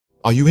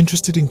Are you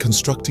interested in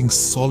constructing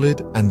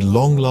solid and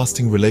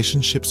long-lasting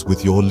relationships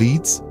with your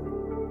leads?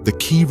 The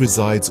key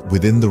resides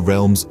within the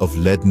realms of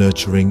lead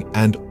nurturing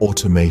and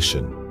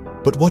automation.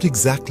 But what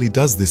exactly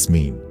does this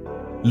mean?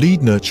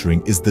 Lead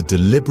nurturing is the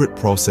deliberate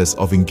process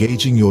of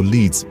engaging your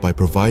leads by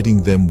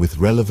providing them with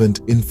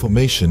relevant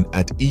information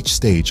at each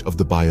stage of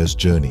the buyer's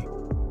journey.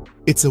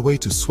 It's a way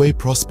to sway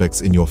prospects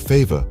in your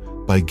favor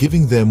by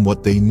giving them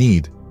what they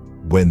need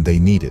when they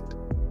need it.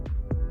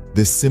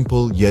 This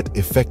simple yet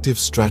effective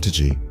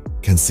strategy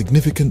can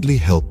significantly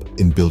help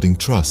in building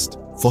trust,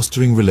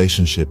 fostering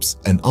relationships,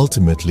 and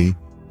ultimately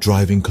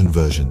driving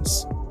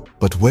conversions.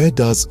 But where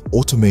does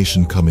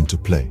automation come into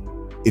play?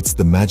 It's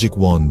the magic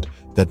wand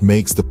that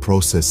makes the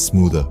process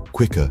smoother,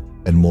 quicker,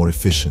 and more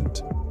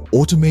efficient.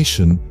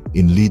 Automation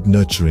in lead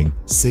nurturing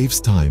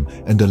saves time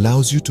and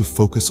allows you to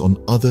focus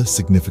on other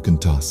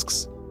significant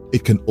tasks.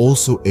 It can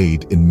also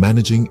aid in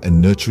managing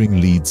and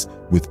nurturing leads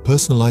with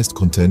personalized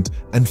content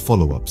and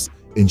follow-ups,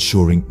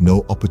 ensuring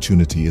no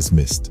opportunity is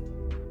missed.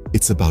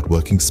 It's about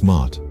working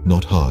smart,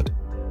 not hard.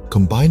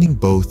 Combining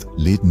both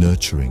lead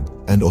nurturing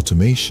and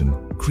automation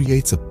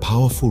creates a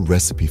powerful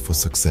recipe for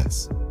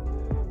success.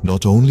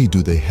 Not only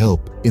do they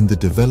help in the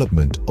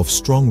development of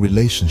strong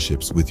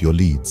relationships with your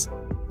leads,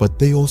 but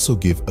they also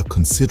give a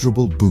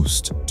considerable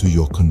boost to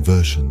your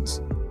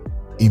conversions.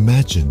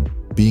 Imagine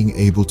being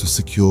able to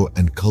secure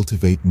and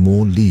cultivate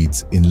more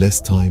leads in less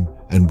time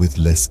and with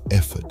less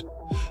effort.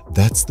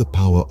 That's the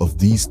power of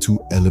these two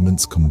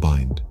elements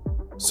combined.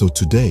 So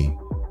today,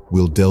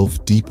 we'll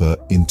delve deeper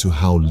into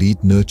how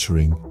lead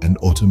nurturing and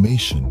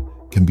automation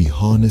can be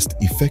harnessed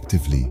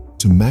effectively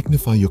to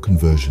magnify your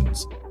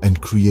conversions and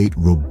create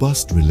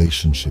robust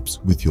relationships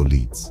with your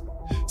leads.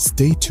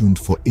 Stay tuned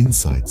for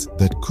insights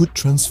that could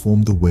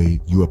transform the way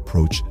you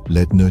approach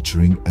lead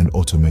nurturing and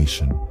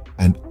automation,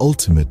 and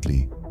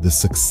ultimately the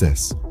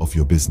success of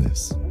your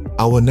business.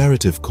 Our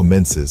narrative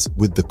commences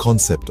with the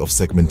concept of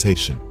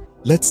segmentation.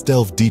 Let's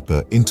delve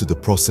deeper into the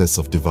process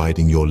of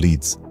dividing your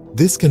leads.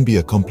 This can be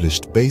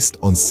accomplished based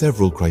on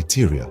several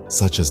criteria,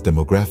 such as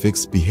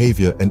demographics,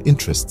 behavior, and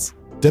interests.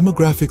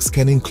 Demographics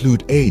can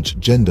include age,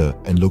 gender,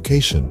 and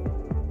location.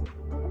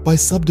 By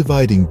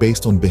subdividing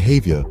based on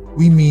behavior,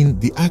 we mean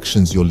the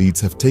actions your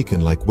leads have taken,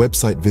 like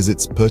website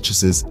visits,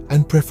 purchases,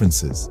 and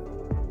preferences.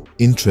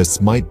 Interests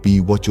might be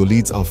what your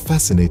leads are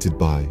fascinated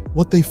by,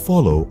 what they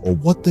follow, or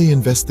what they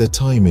invest their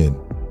time in.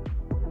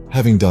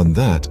 Having done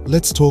that,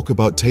 let's talk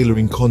about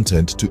tailoring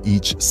content to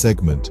each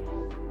segment.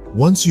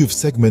 Once you've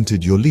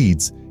segmented your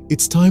leads,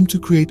 it's time to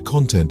create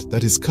content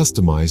that is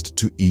customized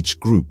to each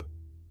group.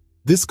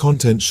 This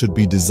content should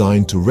be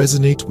designed to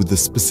resonate with the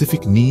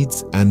specific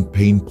needs and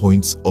pain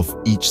points of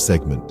each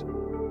segment.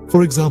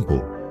 For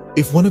example,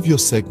 if one of your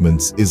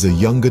segments is a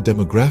younger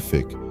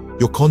demographic,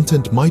 your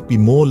content might be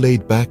more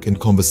laid back and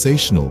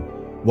conversational,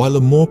 while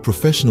a more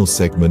professional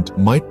segment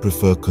might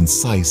prefer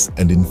concise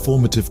and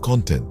informative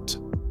content.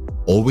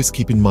 Always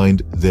keep in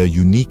mind their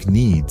unique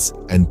needs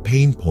and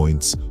pain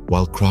points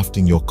while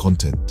crafting your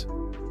content.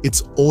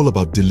 It's all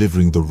about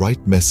delivering the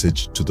right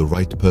message to the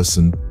right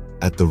person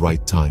at the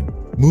right time.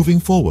 Moving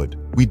forward,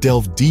 we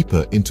delve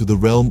deeper into the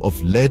realm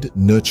of lead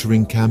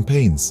nurturing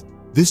campaigns.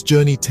 This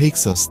journey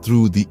takes us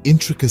through the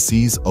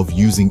intricacies of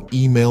using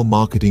email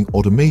marketing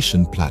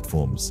automation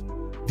platforms.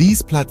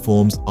 These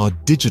platforms are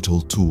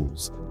digital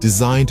tools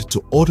designed to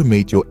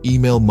automate your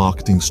email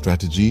marketing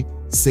strategy,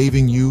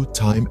 saving you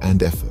time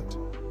and effort.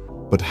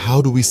 But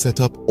how do we set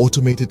up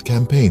automated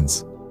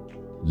campaigns?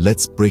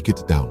 Let's break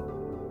it down.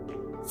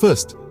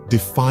 First,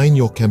 define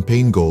your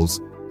campaign goals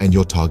and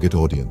your target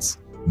audience.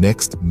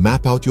 Next,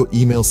 map out your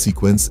email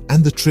sequence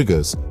and the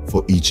triggers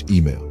for each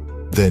email.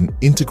 Then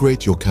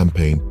integrate your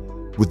campaign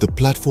with the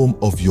platform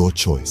of your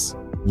choice.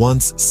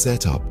 Once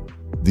set up,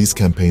 these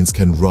campaigns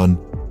can run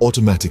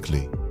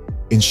automatically,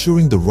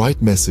 ensuring the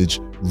right message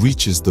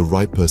reaches the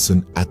right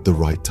person at the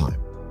right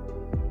time.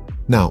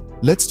 Now,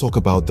 let's talk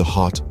about the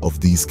heart of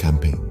these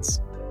campaigns.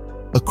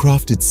 A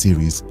crafted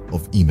series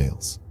of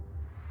emails.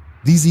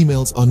 These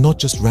emails are not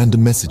just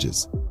random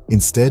messages.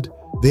 Instead,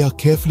 they are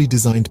carefully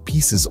designed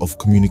pieces of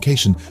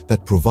communication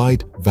that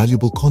provide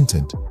valuable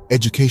content,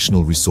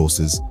 educational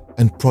resources,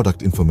 and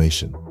product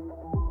information.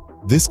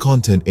 This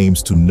content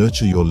aims to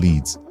nurture your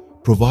leads,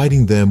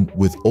 providing them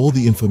with all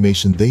the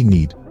information they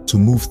need to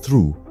move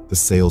through the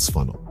sales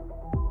funnel.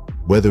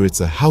 Whether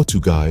it's a how-to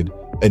guide,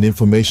 an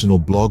informational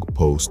blog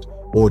post,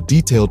 or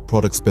detailed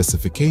product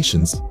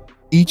specifications,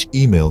 each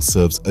email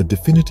serves a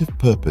definitive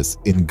purpose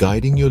in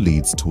guiding your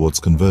leads towards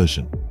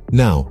conversion.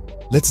 Now,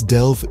 let's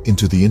delve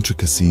into the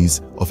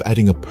intricacies of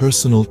adding a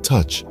personal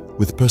touch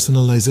with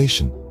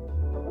personalization.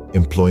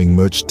 Employing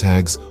merge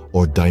tags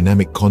or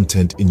dynamic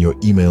content in your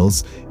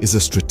emails is a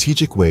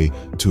strategic way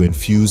to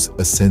infuse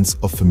a sense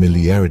of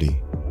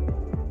familiarity.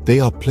 They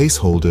are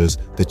placeholders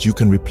that you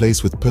can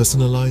replace with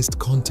personalized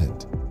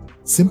content.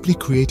 Simply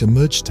create a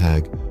merge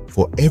tag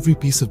for every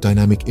piece of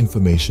dynamic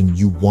information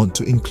you want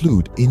to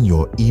include in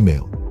your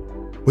email.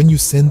 When you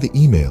send the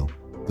email,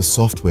 the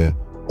software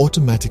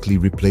automatically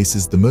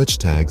replaces the merge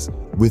tags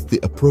with the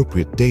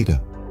appropriate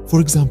data.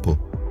 For example,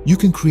 You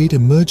can create a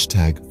merge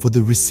tag for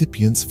the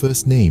recipient's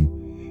first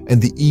name,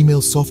 and the email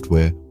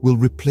software will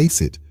replace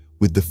it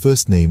with the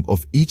first name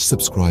of each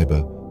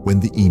subscriber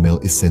when the email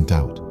is sent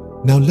out.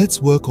 Now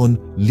let's work on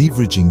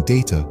leveraging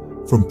data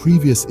from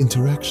previous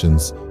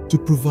interactions to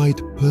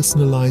provide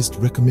personalized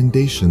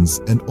recommendations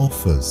and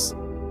offers.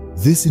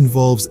 This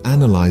involves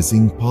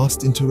analyzing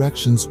past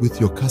interactions with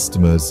your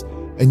customers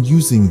and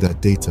using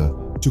that data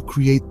to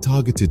create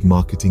targeted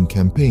marketing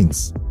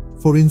campaigns.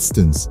 For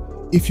instance,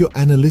 if your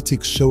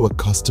analytics show a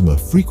customer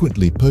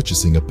frequently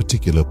purchasing a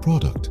particular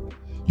product,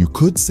 you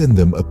could send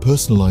them a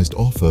personalized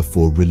offer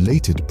for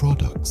related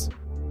products.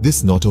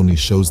 This not only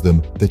shows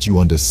them that you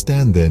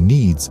understand their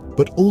needs,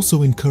 but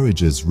also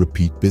encourages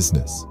repeat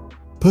business.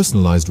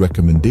 Personalized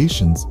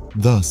recommendations,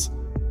 thus,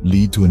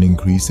 lead to an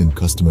increase in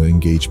customer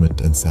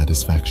engagement and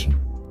satisfaction.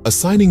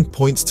 Assigning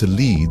points to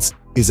leads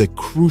is a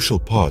crucial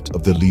part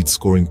of the lead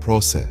scoring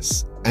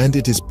process, and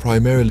it is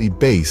primarily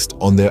based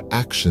on their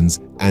actions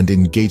and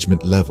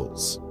engagement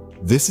levels.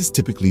 This is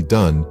typically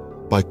done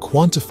by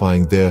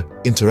quantifying their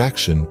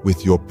interaction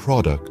with your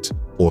product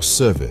or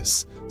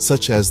service,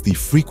 such as the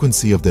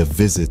frequency of their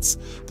visits,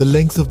 the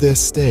length of their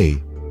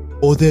stay,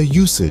 or their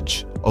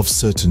usage of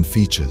certain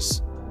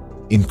features.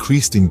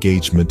 Increased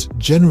engagement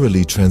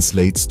generally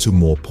translates to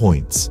more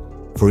points.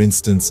 For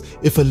instance,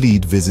 if a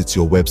lead visits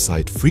your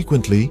website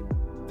frequently,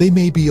 they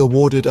may be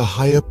awarded a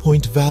higher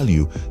point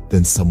value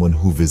than someone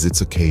who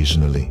visits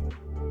occasionally.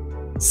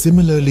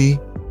 Similarly,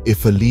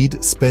 if a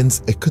lead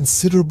spends a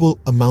considerable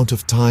amount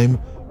of time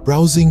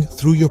browsing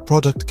through your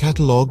product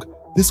catalog,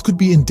 this could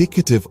be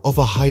indicative of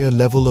a higher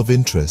level of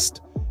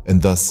interest,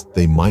 and thus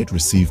they might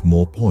receive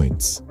more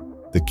points.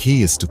 The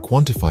key is to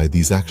quantify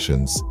these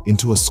actions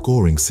into a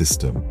scoring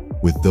system,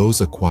 with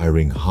those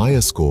acquiring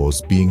higher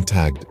scores being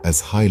tagged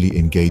as highly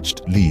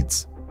engaged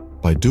leads.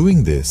 By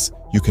doing this,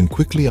 you can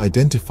quickly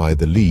identify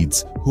the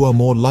leads who are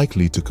more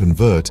likely to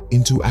convert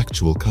into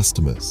actual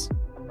customers.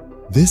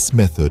 This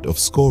method of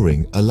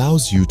scoring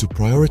allows you to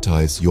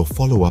prioritize your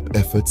follow-up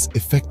efforts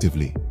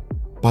effectively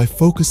by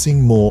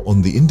focusing more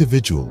on the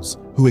individuals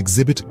who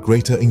exhibit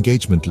greater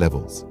engagement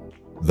levels.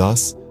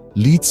 Thus,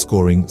 lead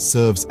scoring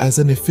serves as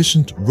an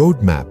efficient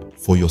roadmap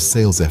for your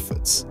sales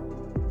efforts,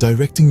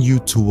 directing you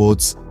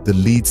towards the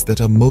leads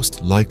that are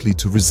most likely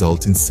to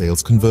result in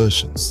sales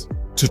conversions.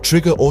 To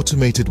trigger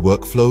automated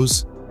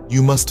workflows,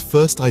 you must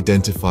first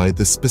identify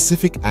the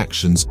specific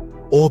actions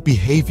or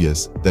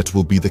behaviors that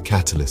will be the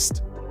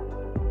catalyst.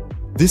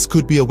 This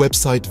could be a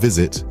website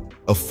visit,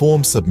 a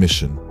form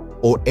submission,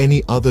 or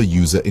any other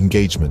user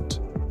engagement.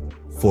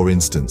 For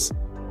instance,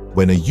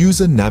 when a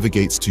user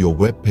navigates to your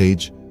web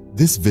page,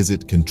 this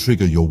visit can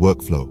trigger your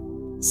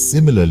workflow.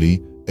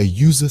 Similarly, a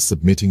user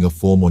submitting a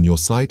form on your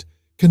site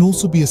can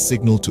also be a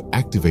signal to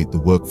activate the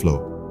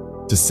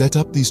workflow. To set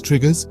up these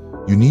triggers,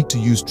 you need to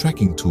use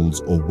tracking tools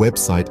or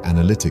website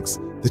analytics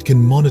that can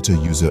monitor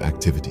user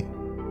activity.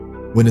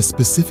 When a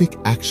specific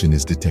action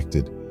is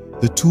detected,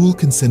 the tool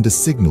can send a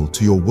signal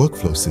to your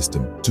workflow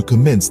system to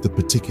commence the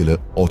particular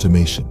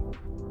automation.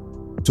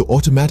 To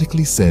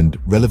automatically send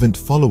relevant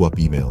follow-up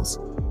emails,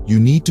 you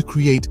need to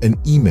create an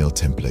email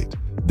template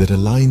that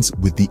aligns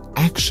with the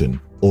action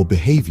or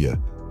behavior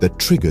that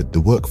triggered the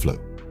workflow.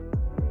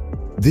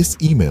 This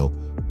email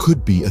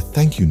could be a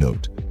thank you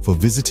note for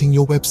visiting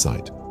your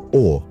website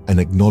or an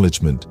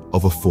acknowledgement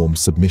of a form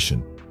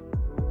submission.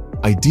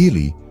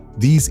 Ideally,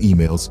 these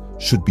emails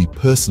should be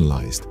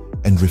personalized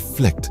and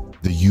reflect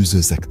the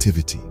user's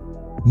activity.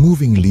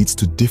 Moving leads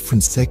to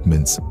different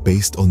segments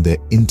based on their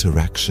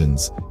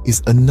interactions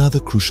is another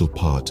crucial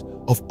part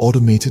of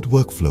automated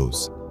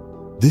workflows.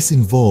 This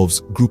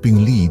involves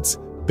grouping leads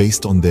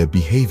based on their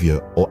behavior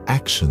or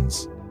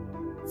actions.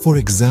 For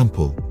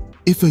example,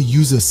 if a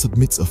user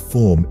submits a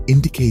form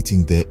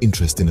indicating their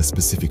interest in a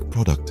specific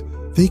product,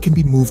 they can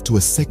be moved to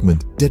a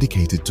segment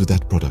dedicated to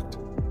that product.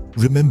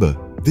 Remember,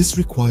 this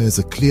requires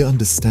a clear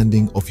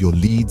understanding of your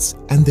leads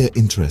and their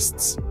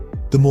interests.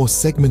 The more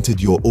segmented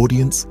your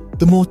audience,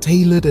 the more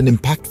tailored and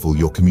impactful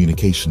your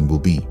communication will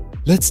be.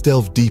 Let's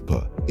delve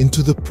deeper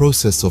into the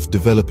process of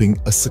developing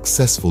a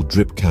successful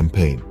drip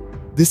campaign.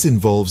 This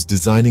involves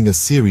designing a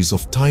series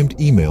of timed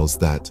emails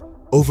that,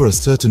 over a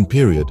certain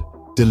period,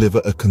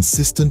 deliver a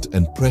consistent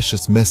and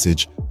precious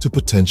message to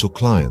potential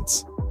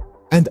clients.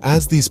 And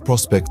as these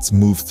prospects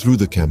move through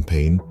the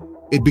campaign,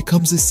 it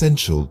becomes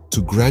essential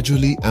to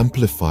gradually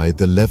amplify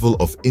the level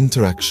of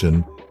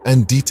interaction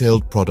and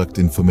detailed product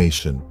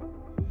information.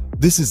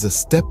 This is a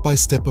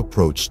step-by-step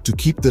approach to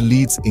keep the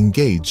leads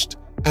engaged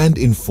and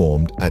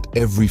informed at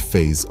every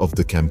phase of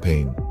the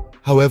campaign.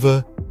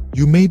 However,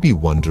 you may be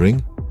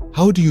wondering,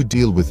 how do you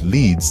deal with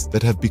leads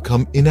that have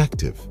become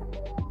inactive?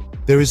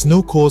 There is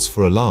no cause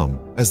for alarm,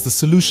 as the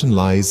solution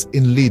lies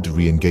in lead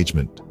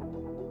re-engagement.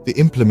 The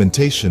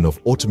implementation of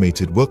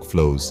automated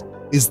workflows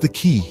is the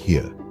key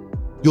here.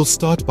 You'll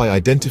start by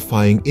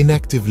identifying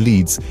inactive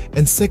leads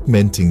and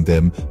segmenting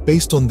them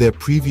based on their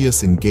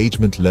previous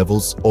engagement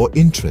levels or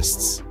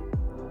interests.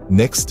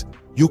 Next,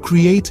 You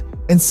create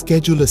and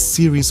schedule a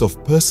series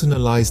of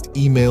personalized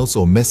emails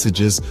or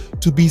messages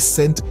to be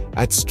sent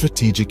at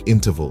strategic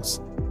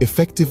intervals,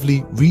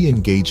 effectively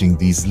re-engaging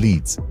these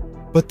leads.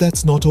 But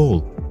that's not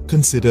all.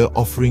 Consider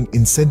offering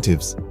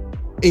incentives,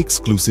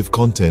 exclusive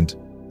content,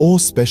 or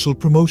special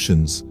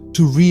promotions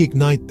to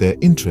reignite their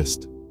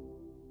interest.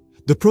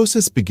 The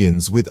process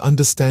begins with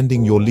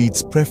understanding your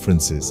leads'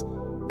 preferences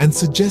and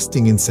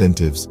suggesting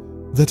incentives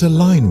that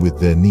align with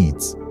their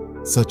needs,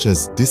 such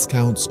as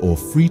discounts or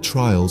free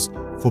trials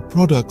for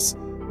products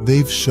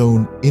they've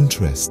shown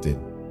interest in.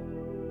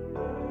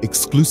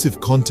 Exclusive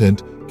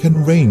content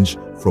can range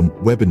from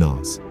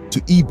webinars to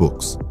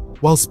ebooks,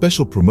 while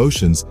special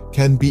promotions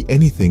can be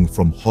anything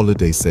from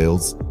holiday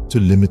sales to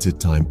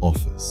limited-time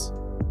offers.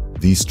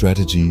 These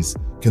strategies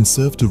can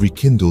serve to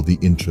rekindle the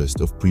interest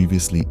of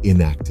previously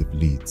inactive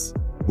leads.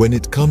 When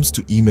it comes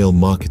to email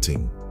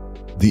marketing,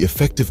 the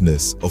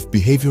effectiveness of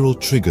behavioral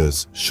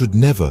triggers should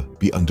never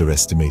be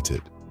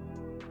underestimated.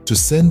 To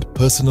send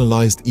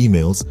personalized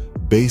emails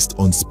based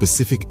on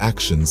specific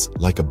actions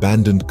like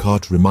abandoned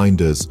cart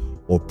reminders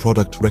or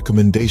product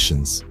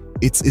recommendations,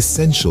 it's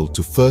essential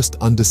to first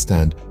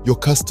understand your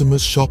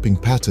customers' shopping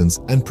patterns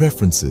and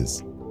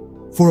preferences.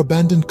 For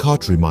abandoned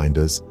cart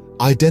reminders,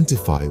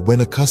 identify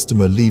when a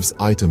customer leaves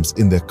items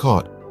in their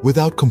cart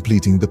without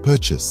completing the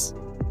purchase.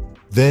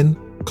 Then,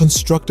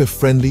 construct a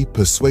friendly,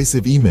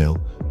 persuasive email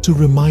to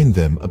remind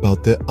them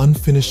about their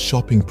unfinished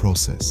shopping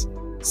process,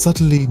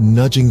 subtly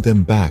nudging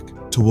them back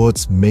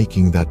towards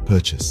making that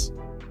purchase.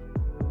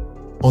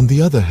 On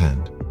the other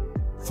hand,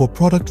 for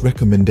product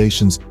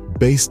recommendations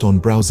based on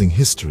browsing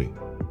history,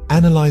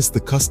 analyze the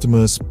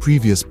customer's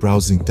previous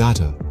browsing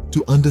data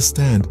to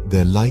understand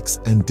their likes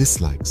and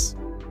dislikes.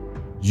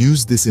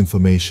 Use this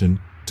information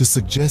to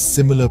suggest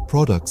similar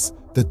products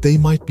that they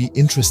might be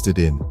interested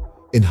in,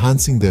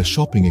 enhancing their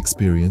shopping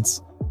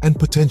experience and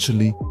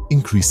potentially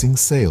increasing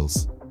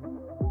sales.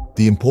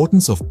 The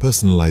importance of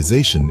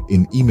personalization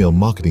in email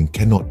marketing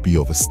cannot be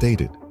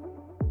overstated.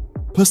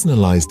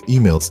 Personalized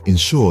emails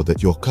ensure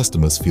that your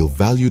customers feel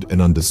valued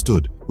and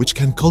understood, which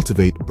can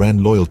cultivate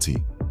brand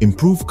loyalty,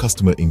 improve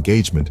customer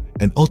engagement,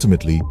 and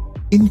ultimately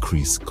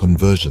increase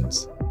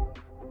conversions.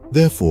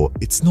 Therefore,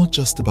 it's not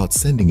just about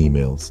sending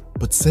emails,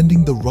 but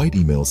sending the right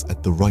emails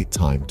at the right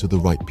time to the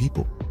right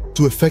people.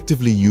 To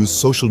effectively use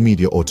social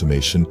media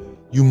automation,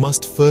 you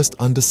must first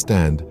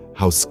understand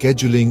how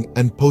scheduling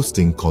and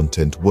posting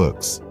content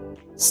works.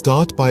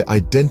 Start by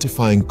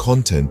identifying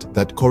content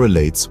that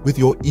correlates with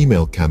your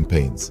email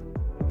campaigns.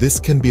 This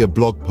can be a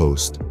blog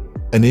post,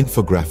 an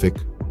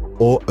infographic,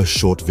 or a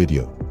short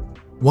video.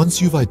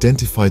 Once you've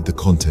identified the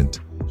content,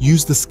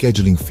 use the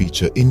scheduling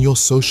feature in your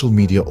social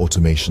media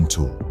automation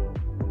tool.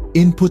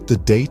 Input the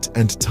date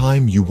and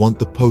time you want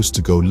the post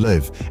to go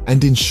live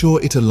and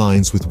ensure it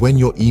aligns with when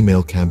your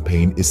email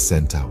campaign is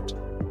sent out.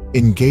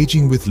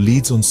 Engaging with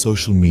leads on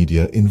social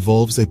media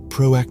involves a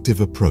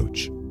proactive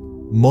approach.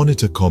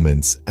 Monitor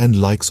comments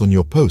and likes on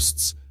your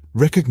posts,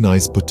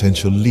 recognize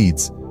potential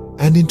leads,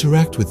 and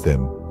interact with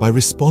them by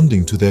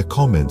responding to their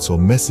comments or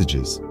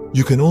messages.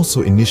 You can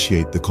also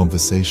initiate the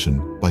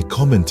conversation by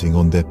commenting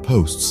on their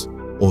posts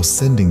or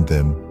sending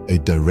them a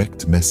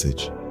direct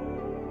message.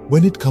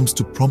 When it comes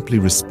to promptly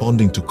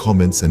responding to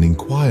comments and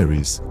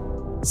inquiries,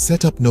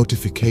 set up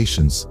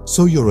notifications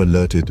so you're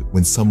alerted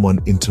when someone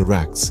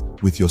interacts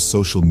with your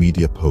social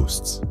media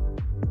posts.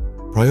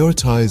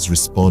 Prioritize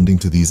responding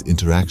to these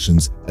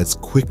interactions as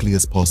quickly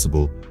as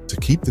possible to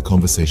keep the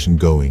conversation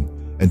going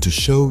and to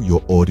show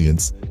your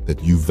audience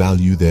that you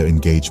value their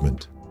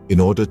engagement. In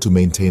order to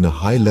maintain a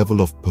high level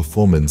of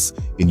performance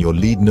in your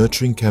lead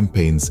nurturing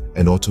campaigns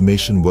and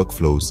automation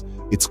workflows,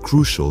 it's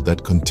crucial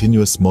that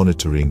continuous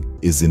monitoring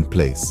is in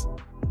place.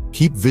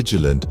 Keep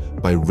vigilant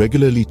by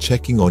regularly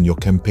checking on your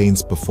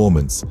campaign's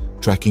performance,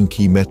 tracking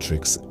key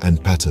metrics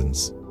and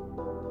patterns.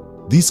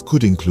 These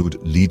could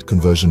include lead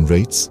conversion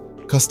rates,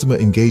 customer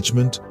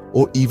engagement,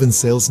 or even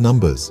sales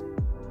numbers.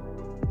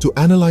 To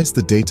analyze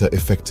the data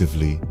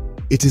effectively,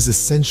 it is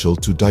essential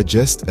to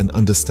digest and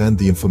understand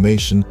the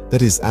information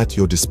that is at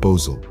your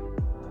disposal.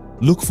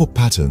 Look for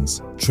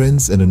patterns,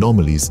 trends, and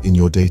anomalies in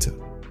your data.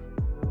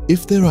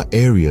 If there are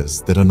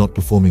areas that are not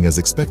performing as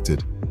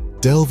expected,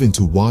 delve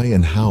into why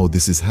and how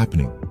this is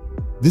happening.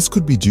 This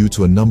could be due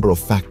to a number of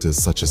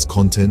factors such as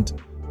content,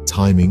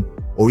 timing,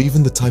 or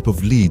even the type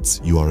of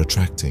leads you are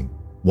attracting.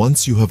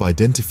 Once you have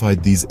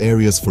identified these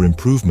areas for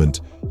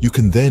improvement, you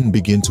can then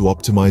begin to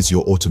optimize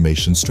your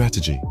automation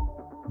strategy.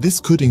 This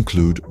could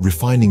include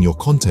refining your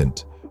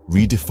content,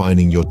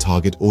 redefining your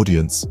target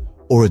audience,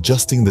 or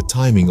adjusting the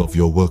timing of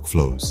your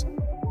workflows.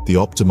 The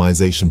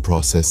optimization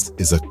process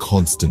is a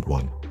constant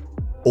one.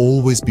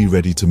 Always be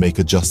ready to make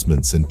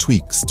adjustments and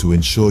tweaks to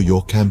ensure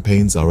your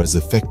campaigns are as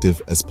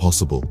effective as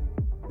possible.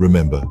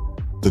 Remember,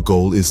 the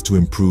goal is to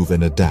improve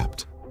and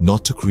adapt,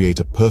 not to create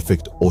a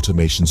perfect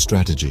automation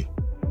strategy.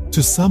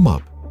 To sum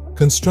up,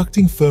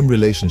 constructing firm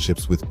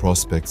relationships with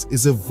prospects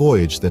is a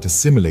voyage that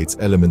assimilates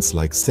elements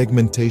like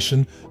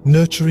segmentation,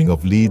 nurturing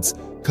of leads,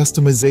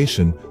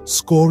 customization,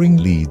 scoring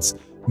leads,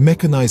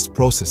 mechanized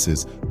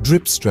processes,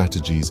 drip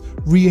strategies,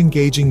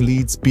 re-engaging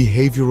leads,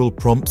 behavioral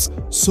prompts,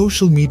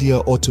 social media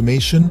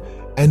automation,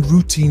 and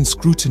routine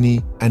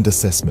scrutiny and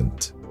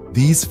assessment.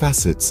 These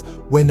facets,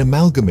 when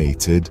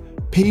amalgamated,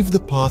 pave the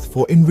path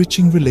for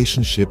enriching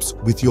relationships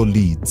with your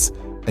leads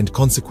and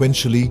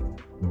consequentially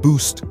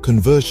boost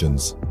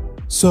conversions.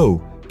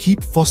 So,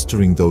 keep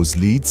fostering those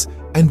leads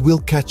and we'll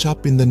catch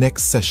up in the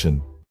next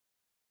session.